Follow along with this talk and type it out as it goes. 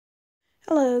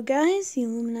Hello guys, the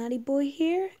Illuminati boy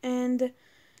here, and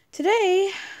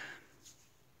today,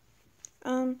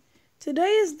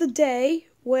 today is the day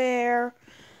where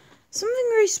something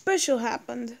very special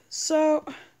happened.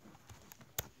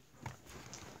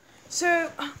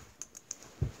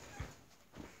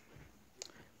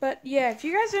 But yeah, if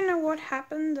you guys don't know what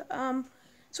happened,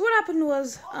 so what happened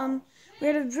was, we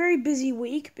had a very busy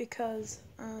week because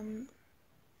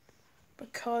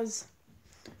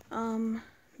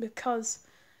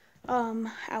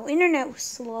our internet was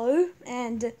slow,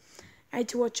 and I had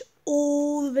to watch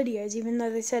all the videos, even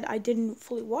though they said I didn't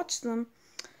fully watch them.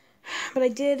 But I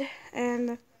did,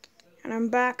 and I'm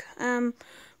back.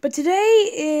 But today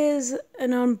is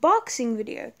an unboxing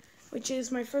video, which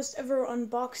is my first ever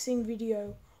unboxing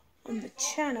video on the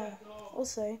channel.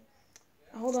 Also,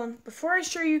 hold on, before I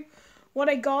show you what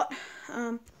I got,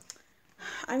 I'm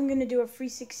gonna do a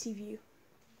 360 view.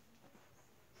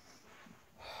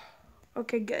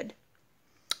 Okay, good.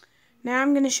 Now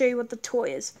I'm going to show you what the toy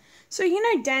is. So you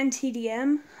know Dan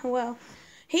TDM? Well,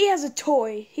 he has a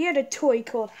toy. He had a toy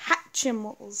called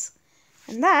Hatchimals.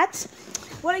 And that's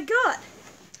what I got.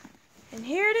 And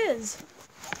here it is.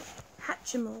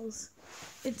 Hatchimals.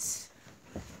 It's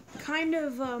kind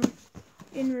of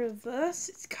in reverse.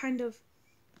 It's kind of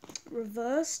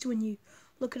reversed when you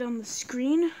look it on the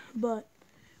screen. But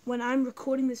when I'm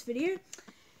recording this video,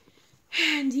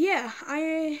 and yeah,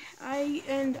 I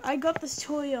got this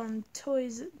toy on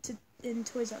Toys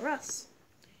R Us.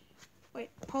 Wait,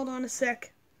 hold on a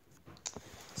sec.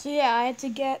 So yeah, I had to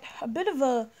get a bit of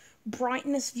a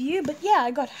brightness view, but yeah,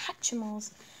 I got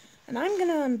Hatchimals, and I'm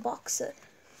gonna unbox it,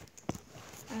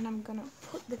 and I'm gonna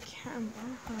put the camera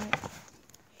right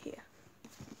here.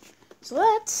 So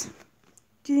let's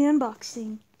do the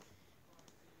unboxing.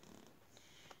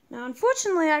 Now,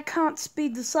 unfortunately, I can't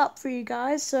speed this up for you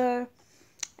guys, so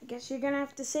I guess you're gonna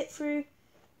have to sit through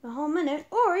the whole minute,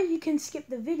 or you can skip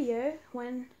the video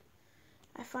when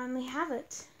I finally have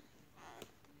it.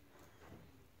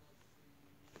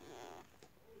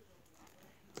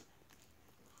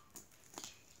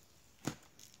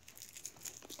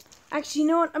 Actually, you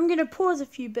know what? I'm gonna pause a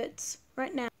few bits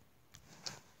right now.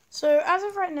 So as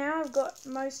of right now, I've got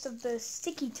most of the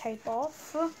sticky tape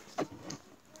off.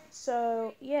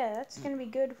 So yeah, that's gonna be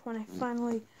good when I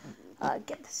finally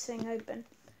get this thing open.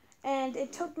 And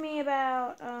it took me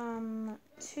about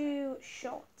 2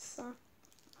 shots,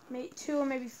 maybe 2 or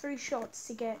maybe 3 shots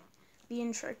to get the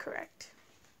intro correct.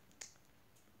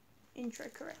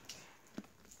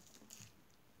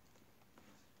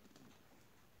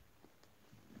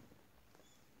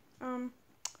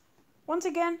 Once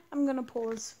again, I'm gonna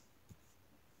pause.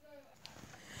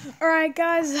 Alright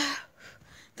guys,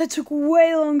 that took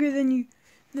way longer than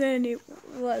it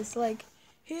was. Like,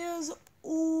 here's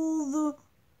all the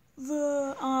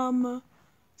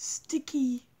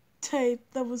sticky tape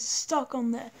that was stuck on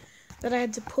there that I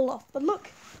had to pull off. But look,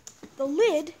 the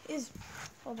lid is,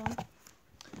 hold on,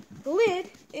 the lid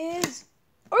is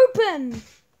open,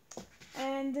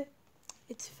 and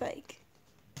it's fake.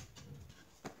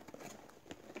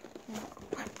 Now,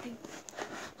 let me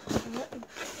get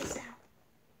this out.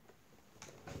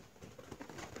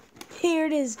 Here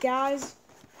it is, guys.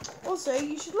 Also,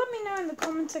 you should let me know in the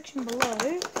comment section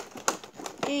below,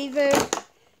 either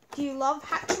do you love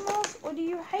Hatchimals or do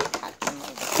you hate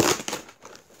Hatchimals?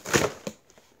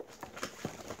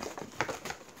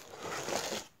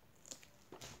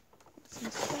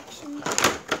 Instructions.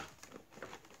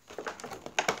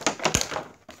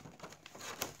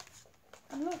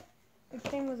 And look, it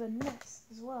came with a nest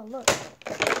as well. Look,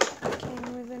 it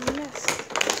came with a nest.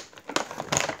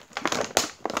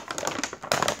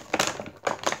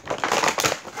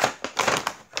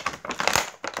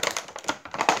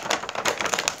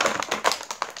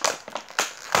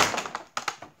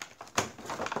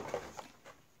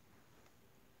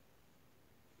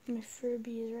 My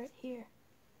Furby is right here.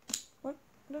 What?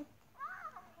 Look.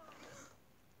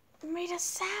 It made a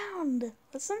sound.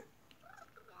 Listen.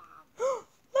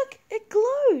 Look, it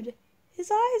glowed. His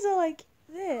eyes are like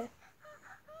there.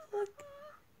 Look.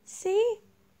 See?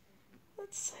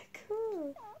 That's so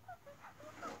cool.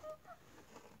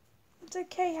 It's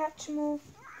okay, Hatchimal.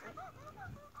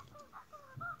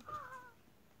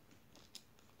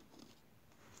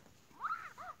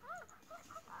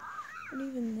 What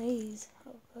even these?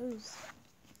 Oh, those.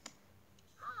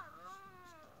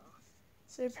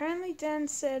 So apparently Dan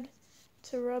said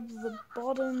to rub the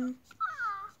bottom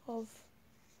of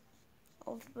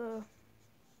the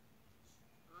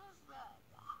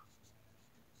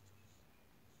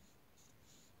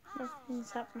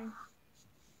nothing's happening.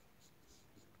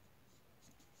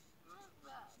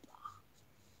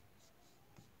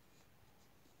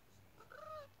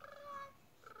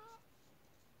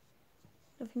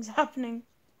 Nothing's happening.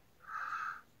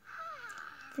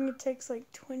 I think it takes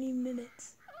like 20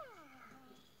 minutes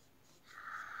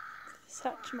for this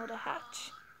Hatchimal to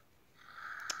hatch.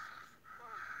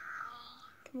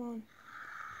 Come on.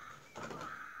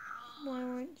 Why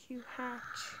won't you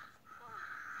hatch?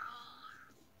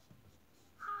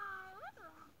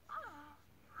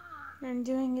 I'm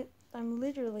doing it, I'm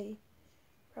literally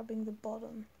rubbing the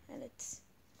bottom and it's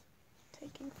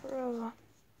taking forever.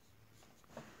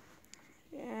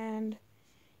 And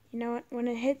you know what, when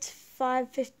it hits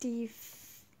 550, I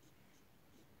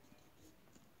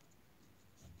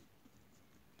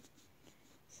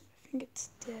think it's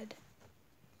dead.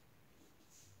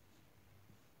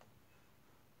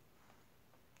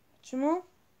 Hatchimal?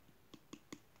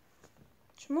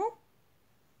 Hatchimal?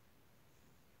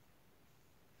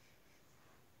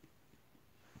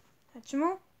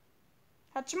 Hatchimal?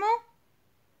 Hatchimal?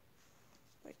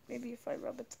 Wait, maybe if I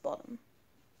rub its bottom.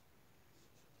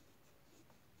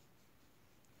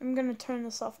 I'm gonna turn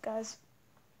this off, guys,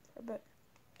 for a bit.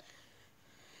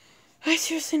 I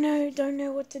seriously don't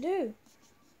know what to do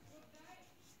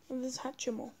with this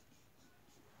Hatchimal.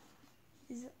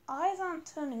 His eyes aren't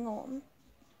turning on.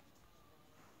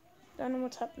 Don't know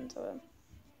what's happened to him.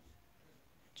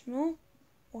 Hatchimal,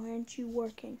 why aren't you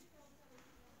working?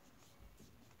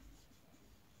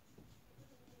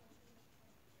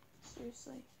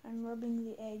 Seriously, I'm rubbing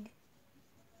the egg.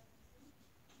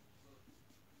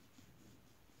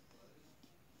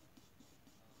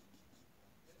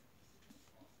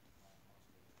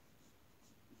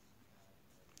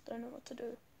 Don't know what to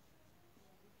do.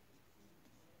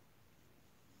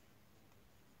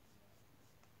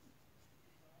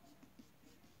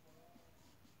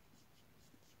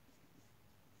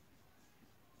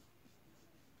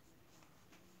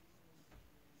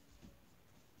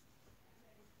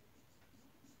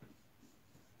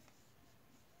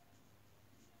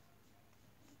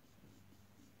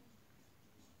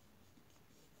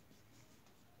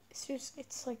 Seriously,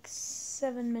 it's like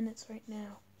 7 minutes right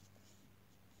now.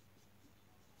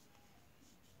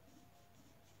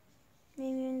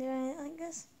 Maybe I'm doing it like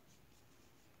this.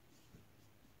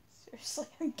 Seriously,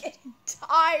 I'm getting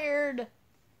tired.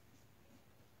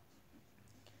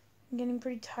 I'm getting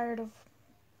pretty tired of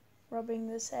rubbing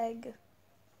this egg. I'm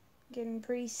getting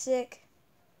pretty sick.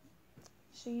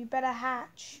 So you better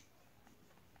hatch.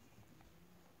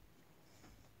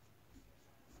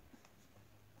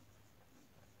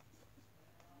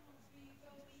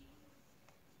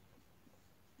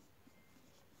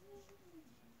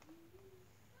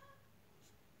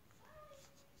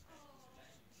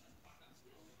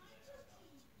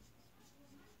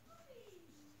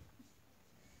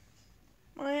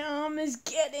 My arm is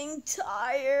getting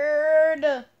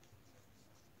tired.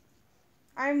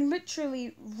 I'm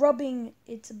literally rubbing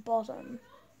its bottom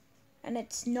and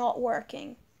it's not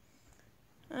working.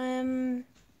 Hatchimal?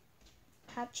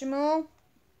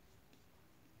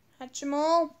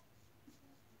 Hatchimal?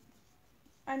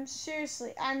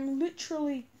 I'm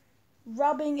literally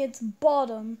rubbing its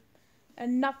bottom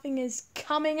and nothing is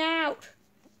coming out.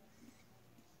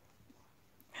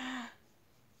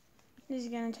 This is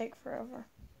gonna take forever.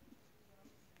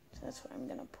 So that's why I'm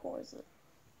gonna pause it.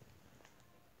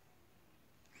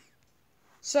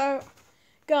 So,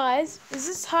 guys, is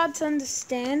this hard to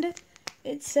understand?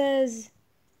 It says,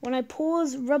 when I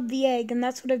pause, rub the egg, and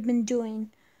that's what I've been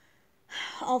doing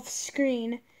off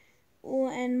screen.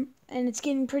 And it's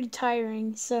getting pretty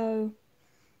tiring, so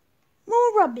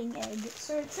more rubbing egg.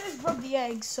 So it says rub the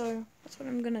egg, so that's what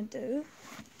I'm gonna do.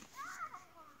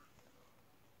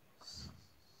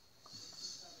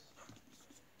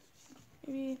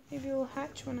 Maybe it'll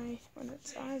hatch when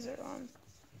its eyes are on.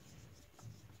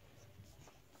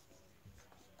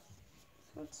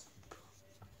 So it's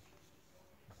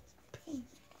pink.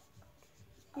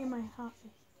 You're my happy.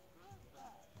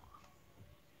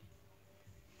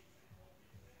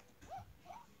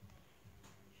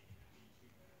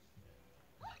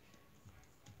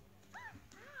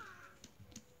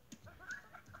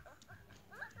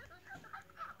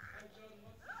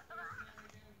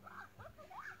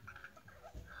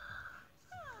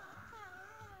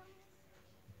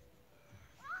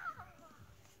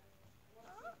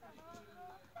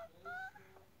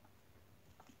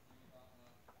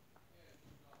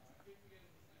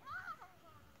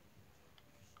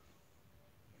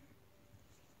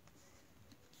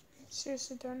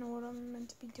 Seriously, don't know what I'm meant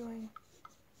to be doing.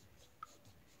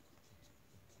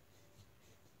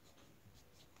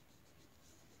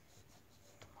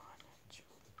 Come on,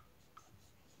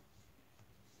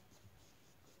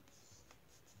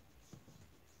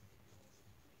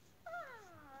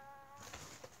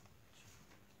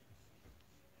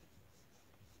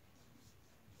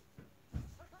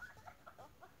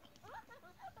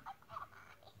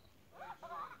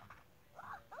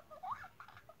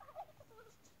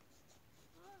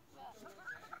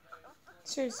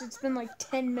 Seriously, it's been like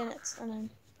 10 minutes and I'm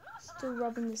still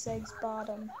rubbing this egg's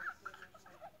bottom.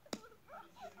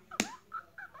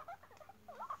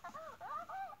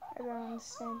 I don't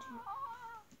understand you.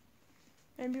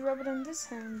 Maybe rub it on this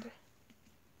hand.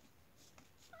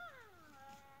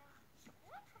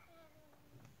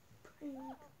 Prig.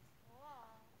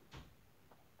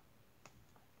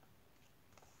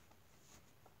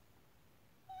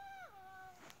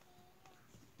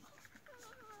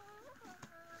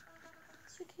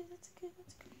 That's okay, that's okay,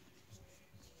 that's okay.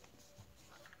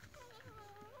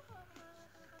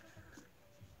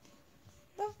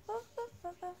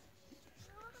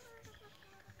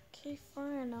 Okay,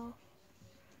 fine now.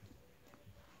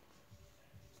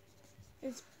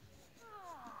 It's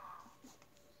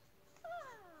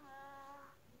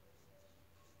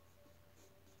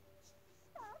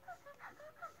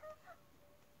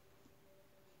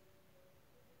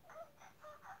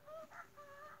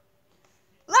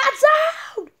Let's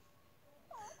out!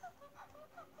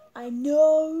 I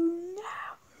know now.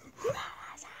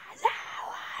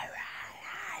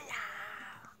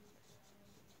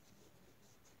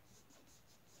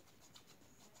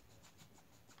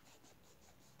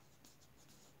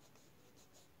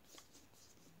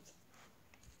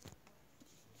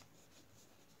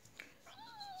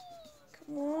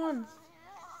 Come on.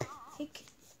 Hick.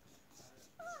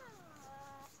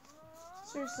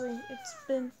 Seriously, it's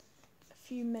been a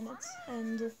few minutes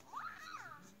and it's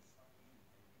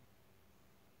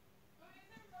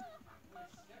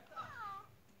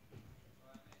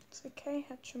okay,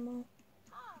 Hatchimal.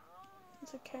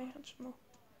 It's okay, Hatchimal.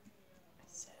 I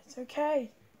said it's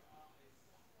okay.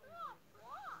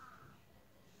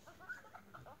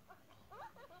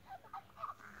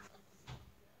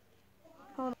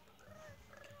 Hold on.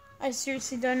 I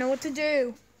seriously don't know what to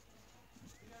do.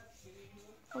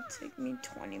 It'll take me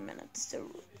 20 minutes to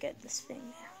get this thing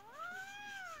out.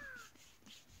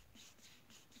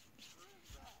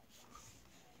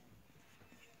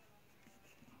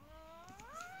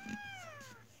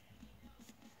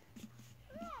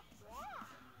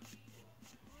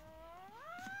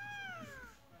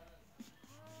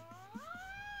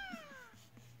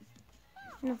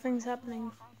 Nothing's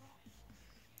happening.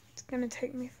 It's gonna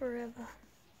take me forever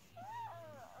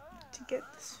to get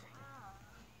this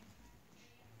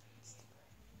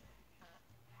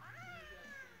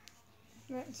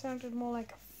thing. That sounded more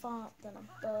like a fart than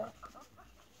a burp.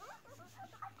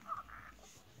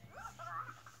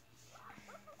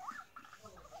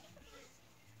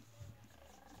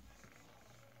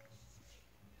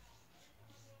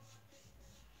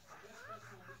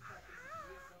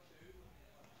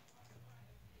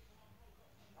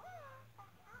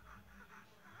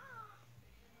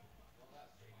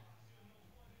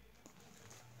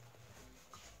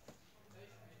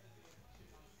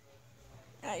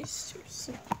 I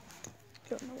seriously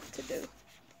don't know what to do.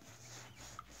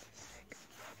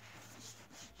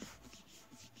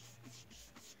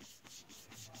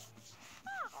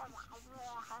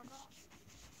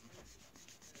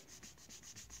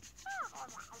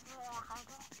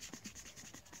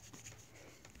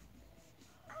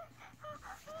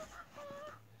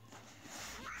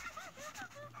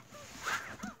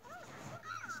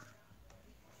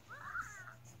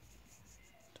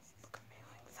 Look at me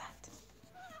like that.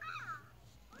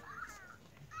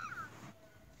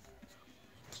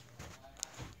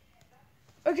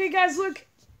 Okay, guys, look.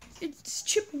 It's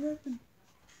chipping open.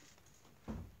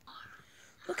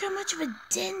 Look how much of a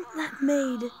dent that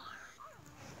made.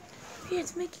 Yeah,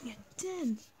 it's making a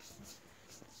dent.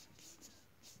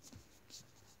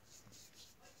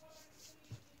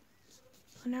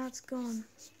 Oh, now it's gone.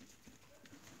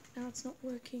 Now it's not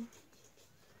working.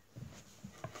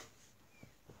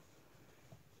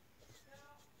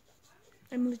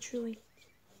 I'm literally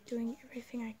doing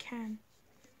everything I can.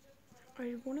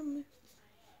 I want to move.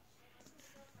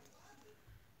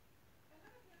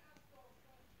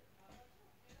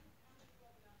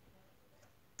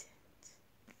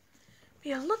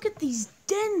 Yeah, look at these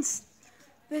dents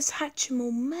this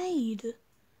Hatchimal made.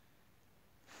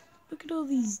 Look at all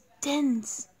these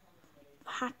dents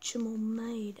Hatchimal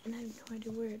made, and I have no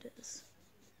idea where it is.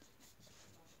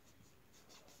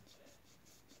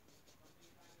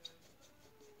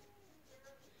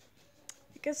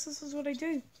 I guess this is what I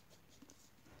do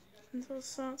until it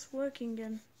starts working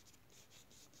again.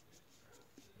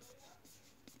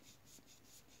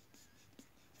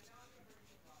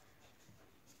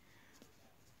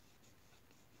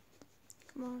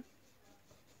 Come on.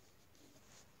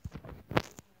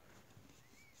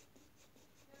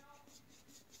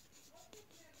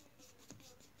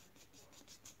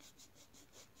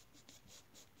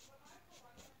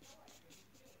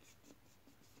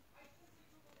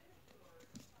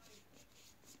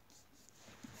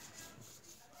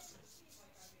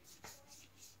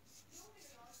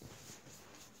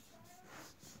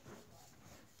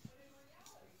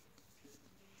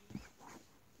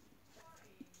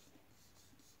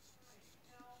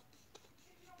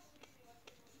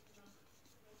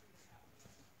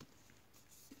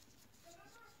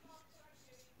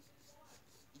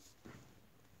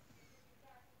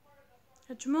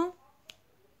 Hatchimal?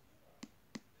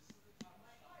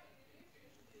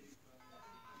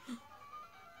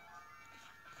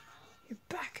 You're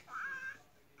back.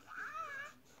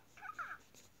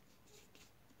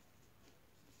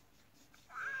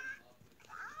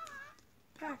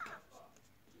 Back.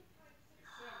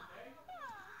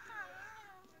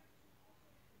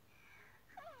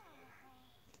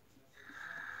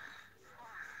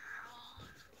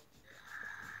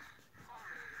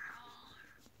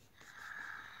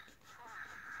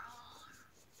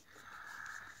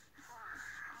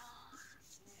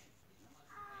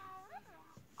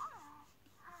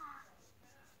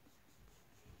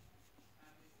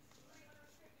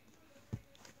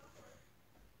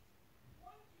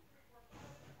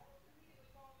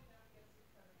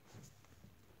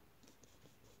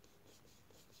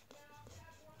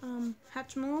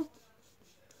 Hatchimal?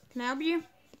 Can I help you?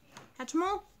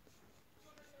 Hatchimal?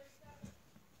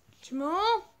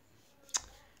 Hatchimal?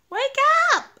 Wake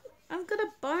up! I've got a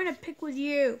bone to pick with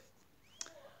you.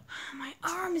 My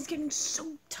arm is getting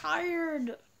so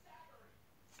tired.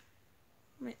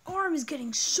 My arm is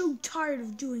getting so tired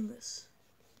of doing this.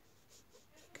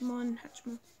 Come on,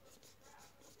 Hatchimal.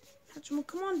 Hatchimal,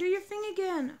 come on, do your thing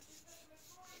again.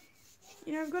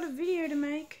 You know, I've got a video to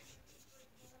make.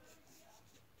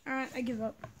 Alright, I give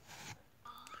up.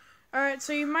 Alright,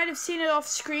 so you might have seen it off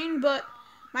screen, but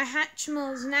my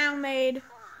Hatchimal's now made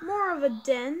more of a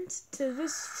dent to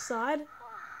this side.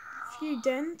 A few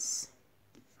dents.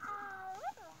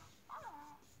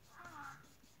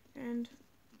 And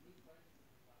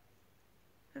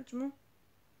Hatchimal.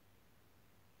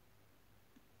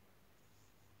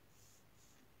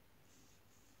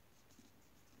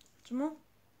 Hatchimal.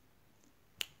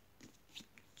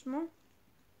 Hatchimal.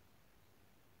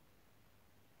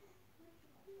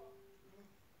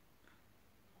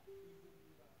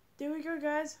 There we go,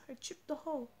 guys. I chipped the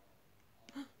hole.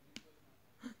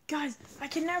 Guys, I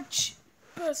can now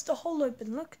burst the hole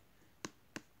open. Look.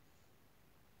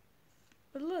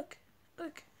 But look.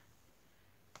 Look.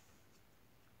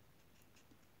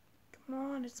 Come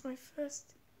on, it's my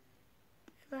first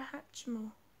ever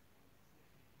Hatchimal.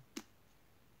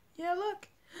 Yeah, look.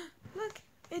 Look.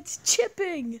 It's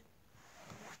chipping.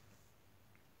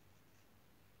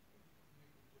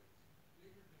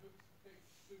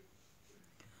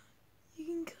 You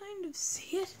can kind of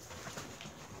see it.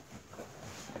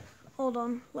 Hold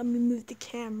on, let me move the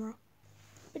camera.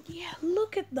 But yeah,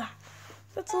 look at that.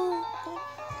 That's all.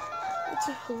 It's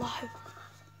alive.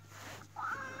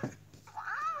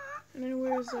 And then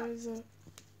where's those?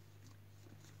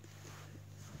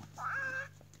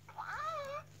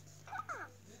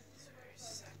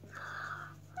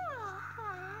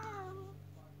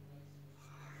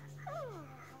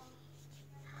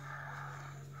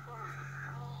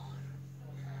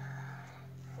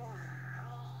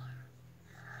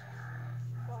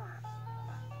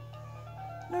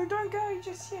 No, don't go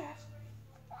just yet.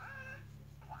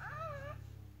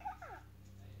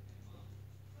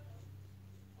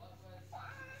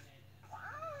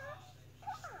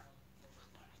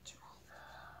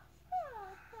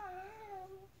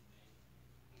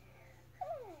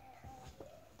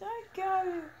 Don't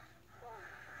go.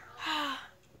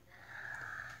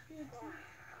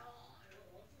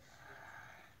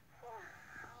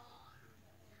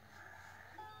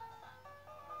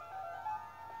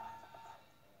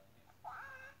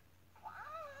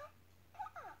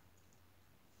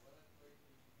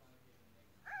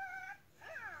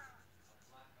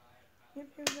 Yep,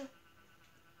 here we go.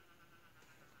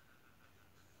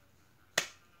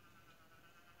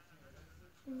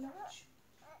 Notch.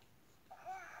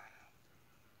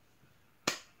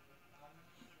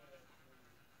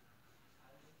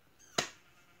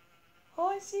 Oh,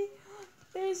 I see.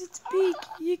 There's its beak.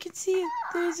 You can see it.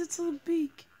 There's its little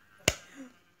beak.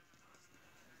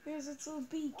 There's its little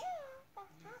beak.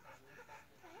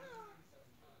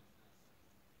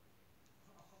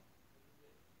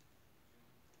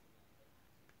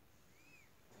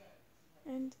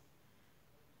 And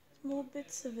more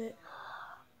bits of it.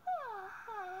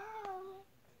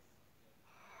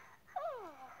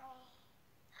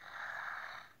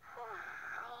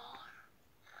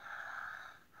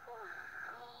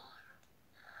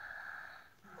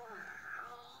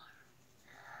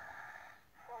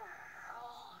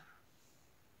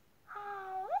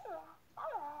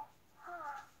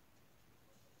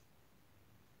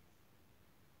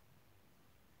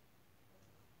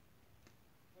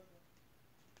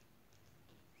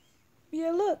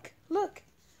 Yeah, look, look.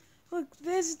 Look,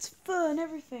 there's its fur and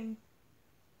everything.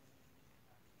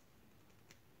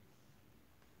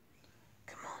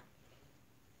 Come on.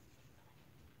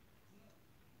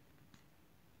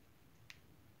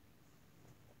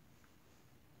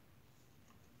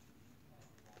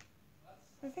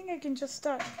 think I can just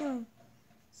start peeling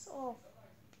this off.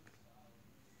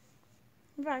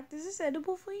 In fact, is this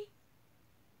edible for you?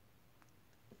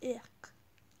 Yuck.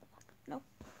 No.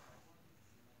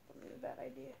 Probably a bad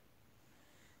idea.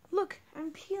 Look,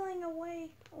 I'm peeling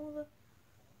away all the...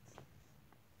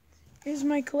 Here's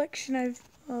my collection of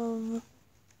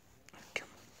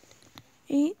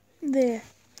Eat there.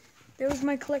 There was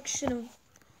my collection of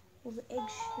all the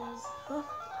eggshells. Huh?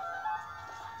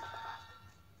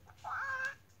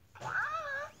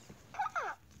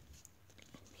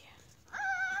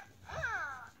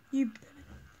 You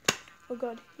better. Oh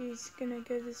god, he's gonna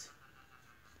go this.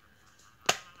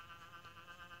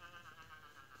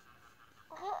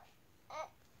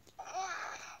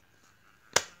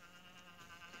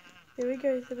 There we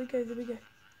go, there we go, there we go.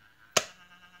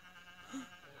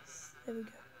 There we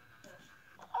go.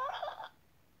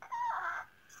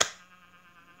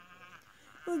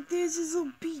 Look, there's his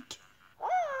little beak.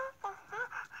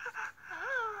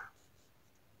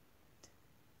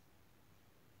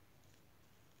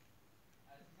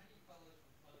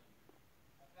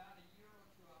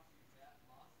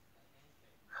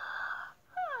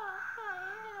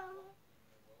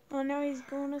 Oh, now he's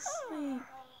going to sleep.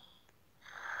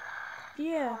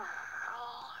 Yeah.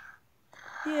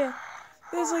 Yeah.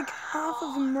 There's like half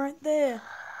of him right there.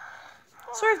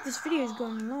 Sorry if this video is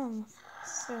going long.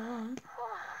 So long.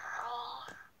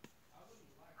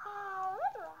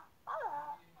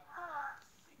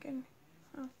 I can...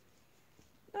 Oh.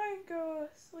 Don't go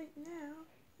asleep now.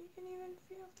 You can even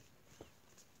feel...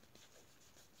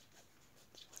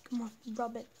 Come on,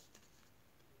 rub it.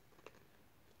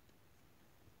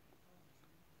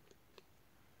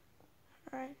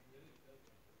 Alright.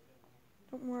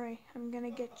 Don't worry, I'm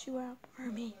gonna get you out,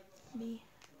 Furby. I'm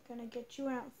gonna get you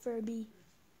out, Furby.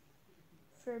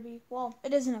 Furby. Well,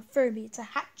 it isn't a Furby, it's a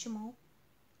Hatchimal.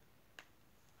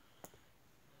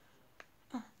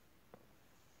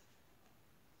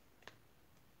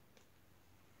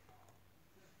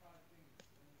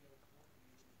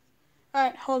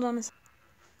 Alright, hold on a second.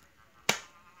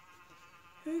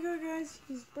 Here we go, guys.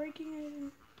 He's breaking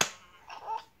it.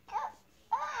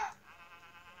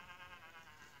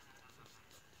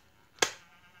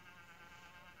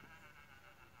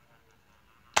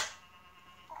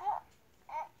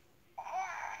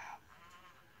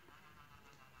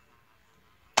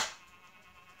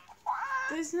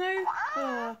 There's no...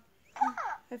 Oh,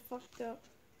 I fucked up.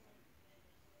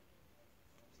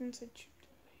 Since I tripped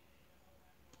away.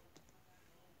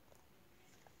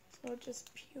 So I'll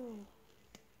just peel.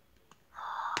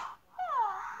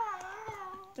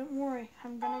 Don't worry,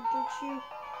 I'm gonna get you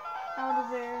out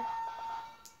of there.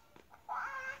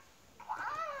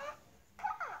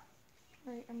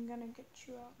 Alright, I'm gonna get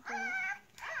you out there.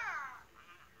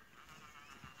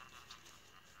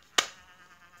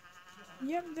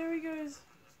 Yep, there he goes.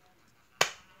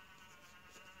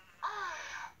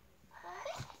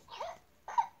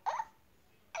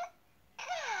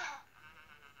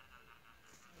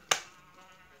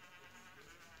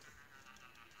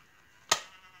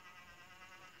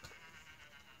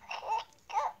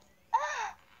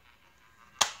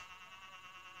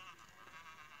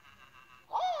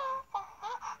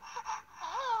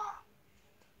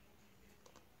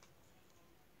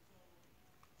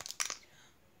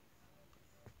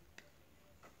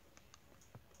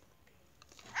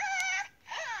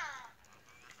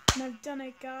 And I've done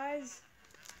it, guys.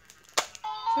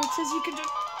 So it says you can just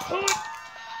pull it.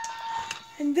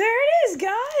 And there it is,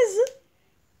 guys.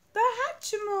 The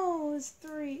Hatchimal is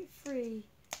free.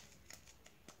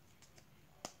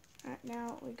 Alright,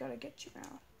 now we gotta get you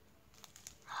out.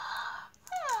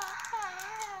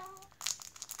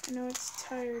 I know it's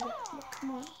tired, but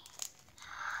come on.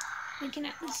 We can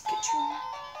at least get you out.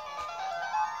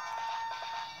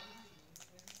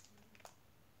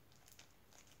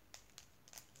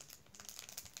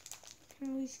 Can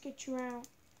at least get you out.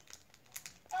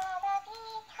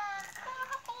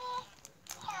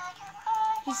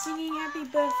 He's singing happy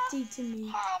birthday to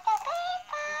me.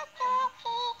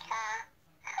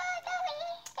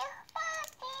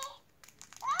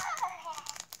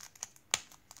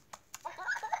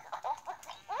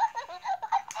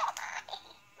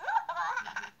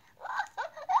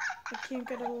 I can't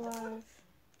get it alive.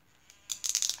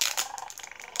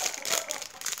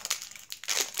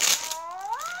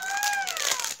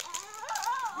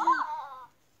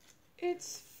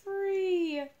 It's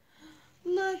free.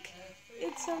 Look,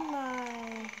 it's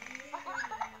alive.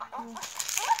 Oh.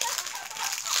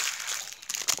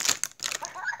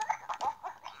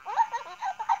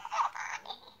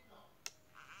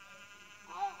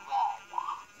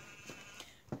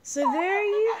 So there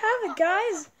you have it,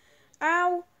 guys.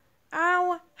 Our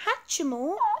our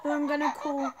Hatchimal, who I'm going to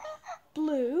call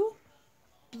Blue,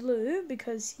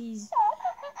 because he's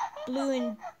blue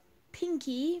and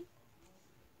pinky.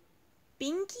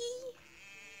 Binky?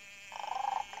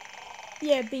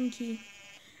 Yeah, Binky.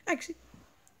 Actually,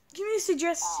 give me a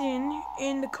suggestion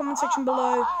in the comment section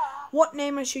below what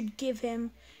name I should give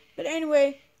him. But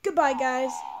anyway, goodbye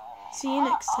guys. See you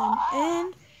next time,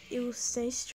 and you will stay strong.